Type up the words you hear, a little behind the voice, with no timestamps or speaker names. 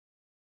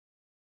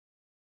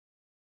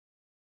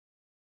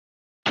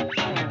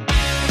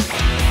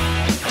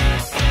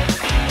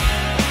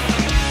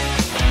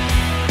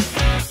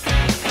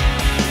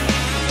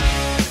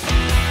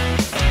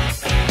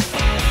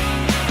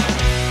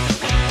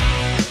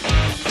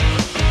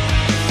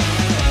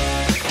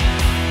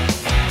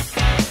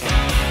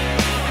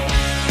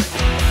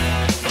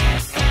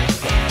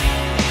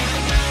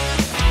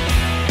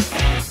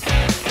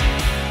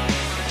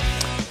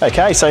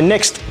Okay, so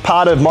next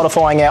part of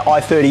modifying our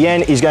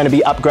i30n is going to be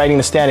upgrading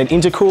the standard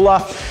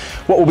intercooler.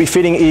 What we'll be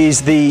fitting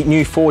is the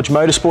new Forged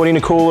Motorsport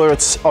intercooler.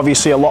 It's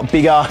obviously a lot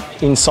bigger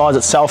in size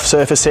itself,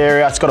 surface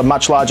area. It's got a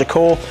much larger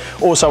core.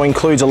 Also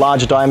includes a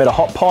larger diameter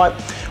hot pipe.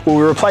 We'll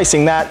be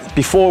replacing that.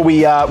 Before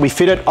we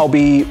fit it, I'll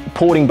be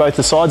porting both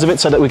the sides of it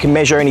so that we can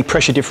measure any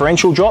pressure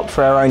differential drop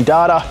for our own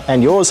data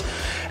and yours.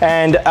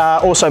 And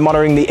also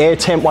monitoring the air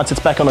temp once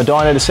it's back on the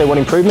dyno to see what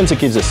improvements it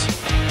gives us.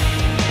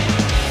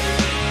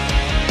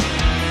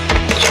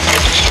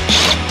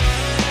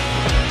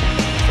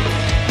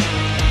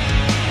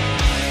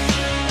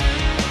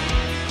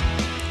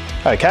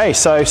 Okay,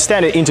 so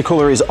standard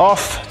intercooler is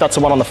off. That's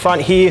the one on the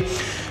front here.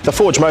 The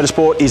Forged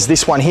Motorsport is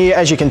this one here.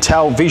 As you can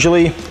tell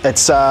visually,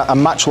 it's a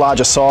much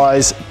larger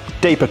size,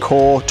 deeper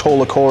core,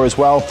 taller core as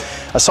well.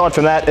 Aside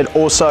from that, it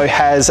also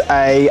has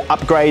a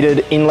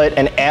upgraded inlet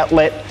and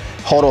outlet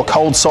hot or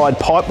cold side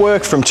pipe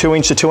work from 2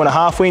 inch to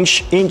 2.5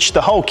 inch.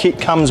 The whole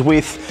kit comes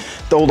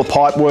with all the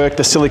pipe work,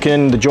 the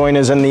silicon, the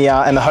joiners and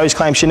the hose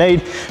clamps you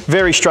need.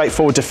 Very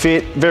straightforward to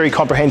fit, very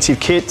comprehensive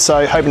kit,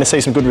 so hoping to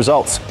see some good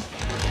results.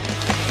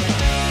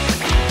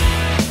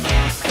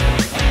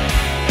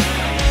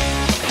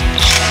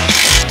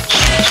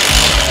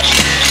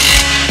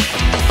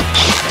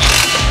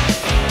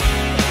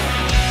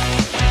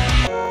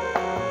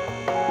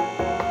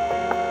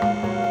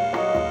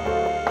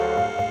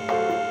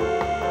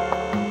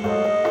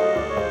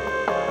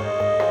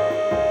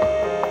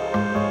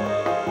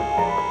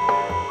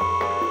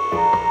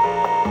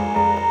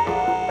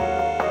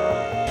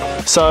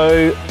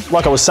 So,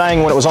 like I was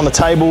saying when it was on the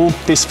table,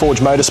 this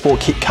Forged Motorsport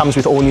kit comes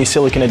with all new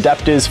silicon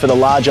adapters for the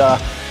larger.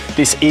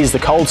 This is the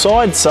cold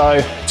side, so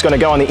it's going to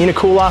go on the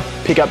intercooler,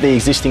 pick up the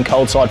existing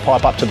cold side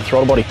pipe up to the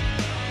throttle body.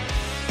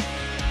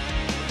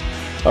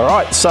 All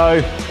right,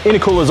 so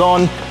intercooler's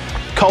on,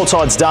 cold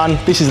side's done.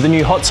 This is the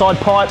new hot side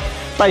pipe.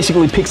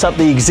 Basically picks up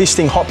the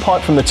existing hot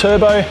pipe from the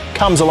turbo,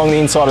 comes along the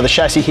inside of the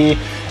chassis here,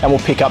 and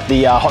we'll pick up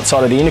the hot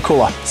side of the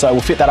intercooler. So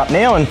we'll fit that up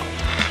now and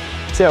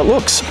see how it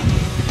looks.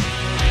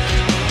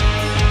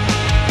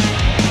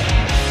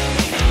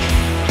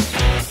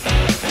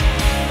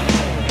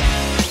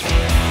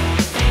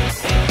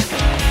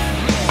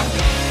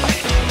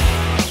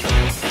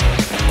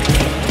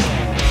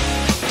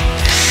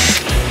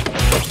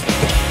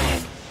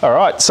 All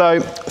right,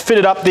 so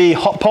fitted up the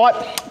hot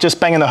pipe,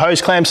 just banging the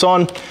hose clamps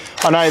on.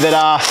 I know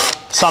that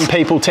some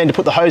people tend to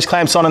put the hose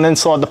clamps on and then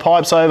slide the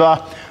pipes over.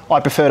 I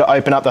prefer to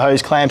open up the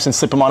hose clamps and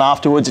slip them on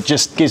afterwards. It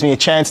just gives me a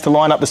chance to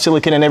line up the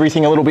silicon and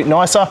everything a little bit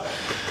nicer.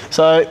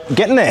 So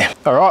getting there.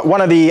 All right,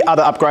 one of the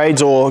other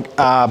upgrades or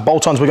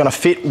bolt-ons we're gonna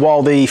fit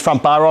while the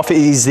front bar off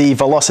is the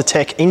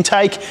Velocitech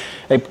intake.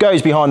 It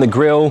goes behind the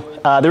grille.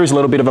 There is a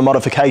little bit of a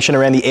modification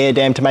around the air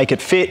dam to make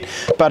it fit,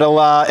 but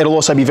it'll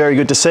also be very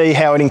good to see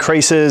how it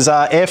increases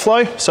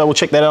airflow. So we'll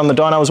check that out on the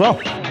dyno as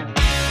well.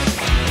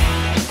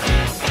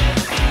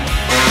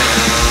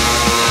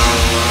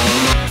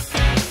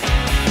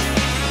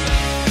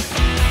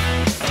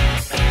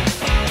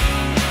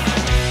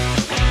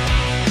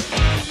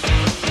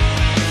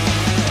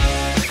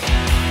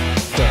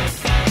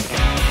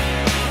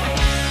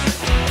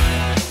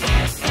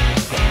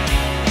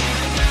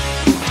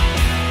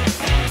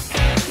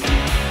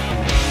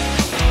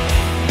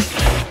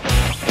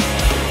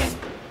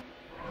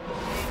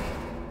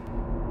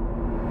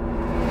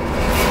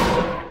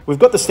 We've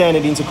got the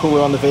standard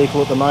intercooler on the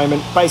vehicle at the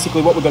moment.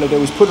 Basically what we're going to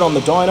do is put it on the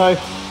dyno.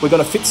 We're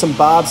going to fit some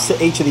barbs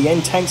to each of the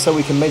end tanks so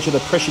we can measure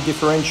the pressure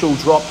differential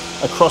drop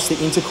across the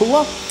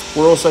intercooler.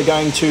 We're also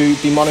going to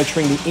be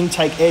monitoring the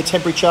intake air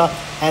temperature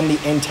and the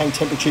end tank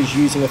temperatures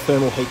using a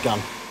thermal heat gun.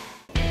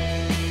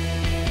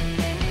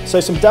 So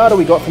some data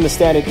we got from the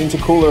standard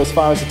intercooler as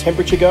far as the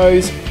temperature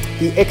goes.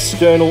 The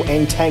external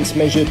end tanks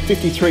measured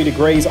 53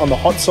 degrees on the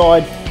hot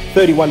side,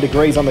 31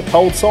 degrees on the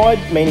cold side,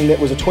 meaning that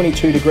was a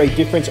 22-degree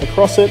difference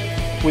across it,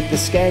 with the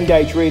scan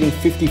gauge reading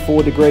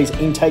 54 degrees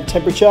intake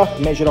temperature,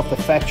 measured off the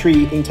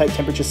factory intake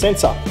temperature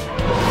sensor.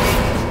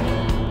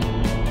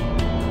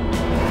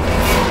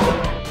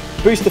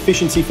 Boost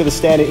efficiency for the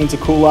standard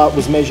intercooler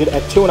was measured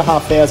at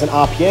 2,500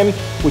 RPM,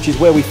 which is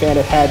where we found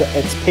it had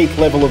its peak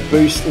level of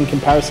boost in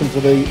comparison to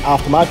the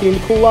aftermarket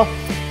intercooler.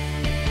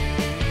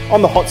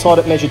 On the hot side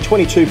it measured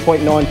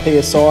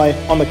 22.9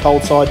 psi, on the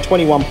cold side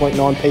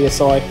 21.9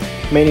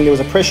 psi, meaning there was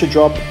a pressure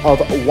drop of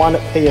 1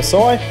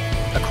 psi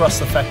across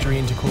the factory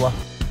intercooler.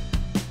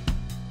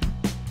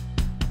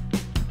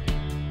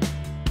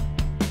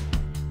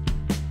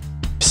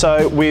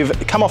 So we've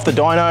come off the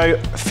dyno,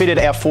 fitted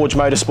our Forged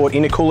Motorsport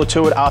intercooler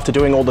to it after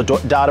doing all the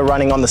data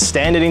running on the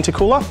standard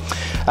intercooler.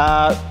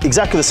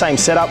 Exactly the same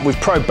setup. We've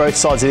probed both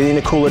sides of the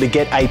intercooler to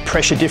get a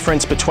pressure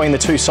difference between the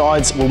two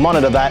sides. We'll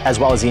monitor that as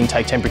well as the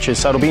intake temperatures,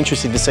 so it'll be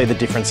interesting to see the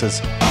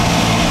differences.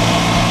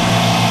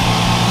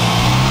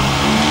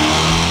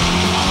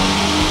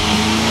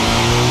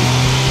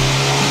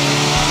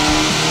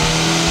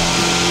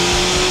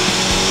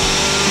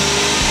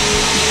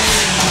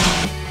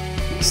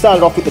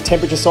 Started off with the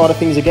temperature side of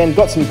things again,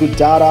 got some good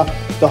data.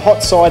 The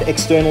hot side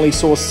externally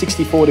saw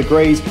 64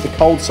 degrees, with the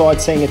cold side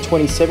seeing at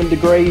 27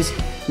 degrees.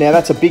 Now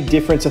that's a big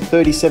difference of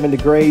 37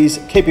 degrees.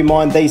 Keep in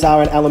mind these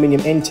are an aluminium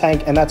end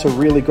tank, and that's a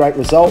really great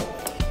result.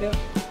 Yeah.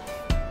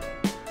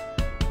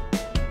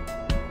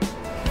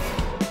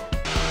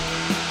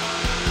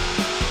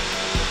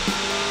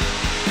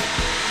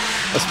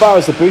 As far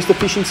as the boost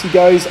efficiency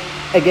goes,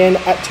 again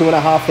at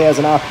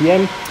 2,500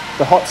 RPM,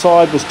 the hot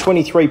side was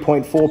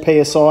 23.4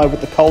 PSI,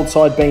 with the cold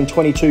side being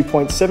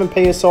 22.7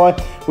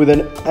 PSI, with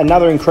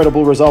another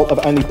incredible result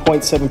of only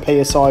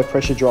 0.7 PSI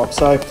pressure drop.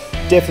 So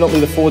definitely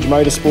the Forge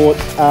Motorsport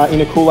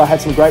intercooler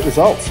had some great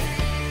results.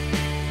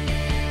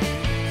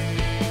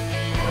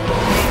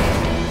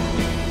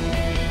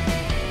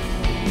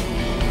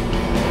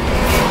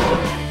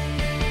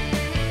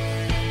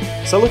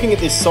 So looking at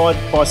this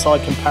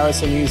side-by-side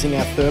comparison using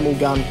our thermal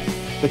gun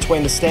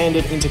between the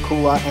standard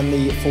intercooler and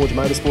the Forge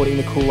Motorsport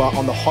intercooler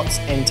on the hot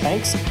end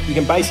tanks, you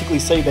can basically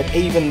see that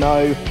even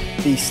though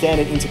the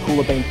standard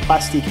intercooler being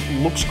plastic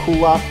looks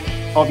cooler,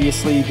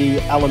 obviously the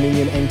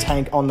aluminium end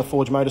tank on the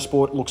Forge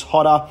Motorsport looks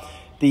hotter.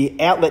 The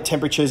outlet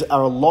temperatures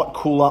are a lot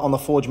cooler on the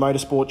Forge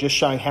Motorsport, just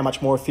showing how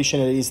much more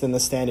efficient it is than the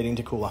standard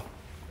intercooler.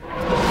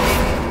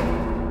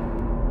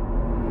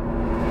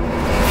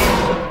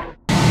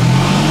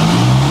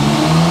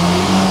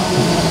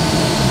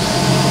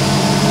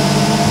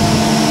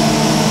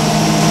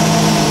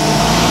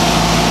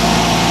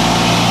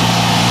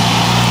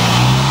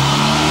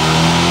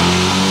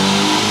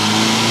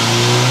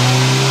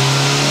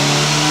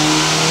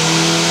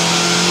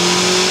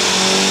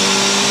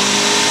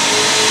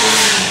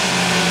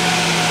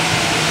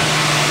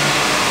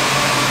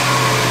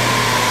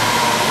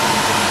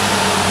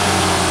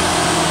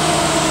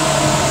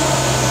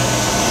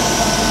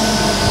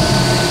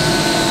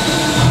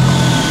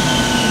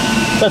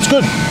 That's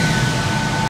good.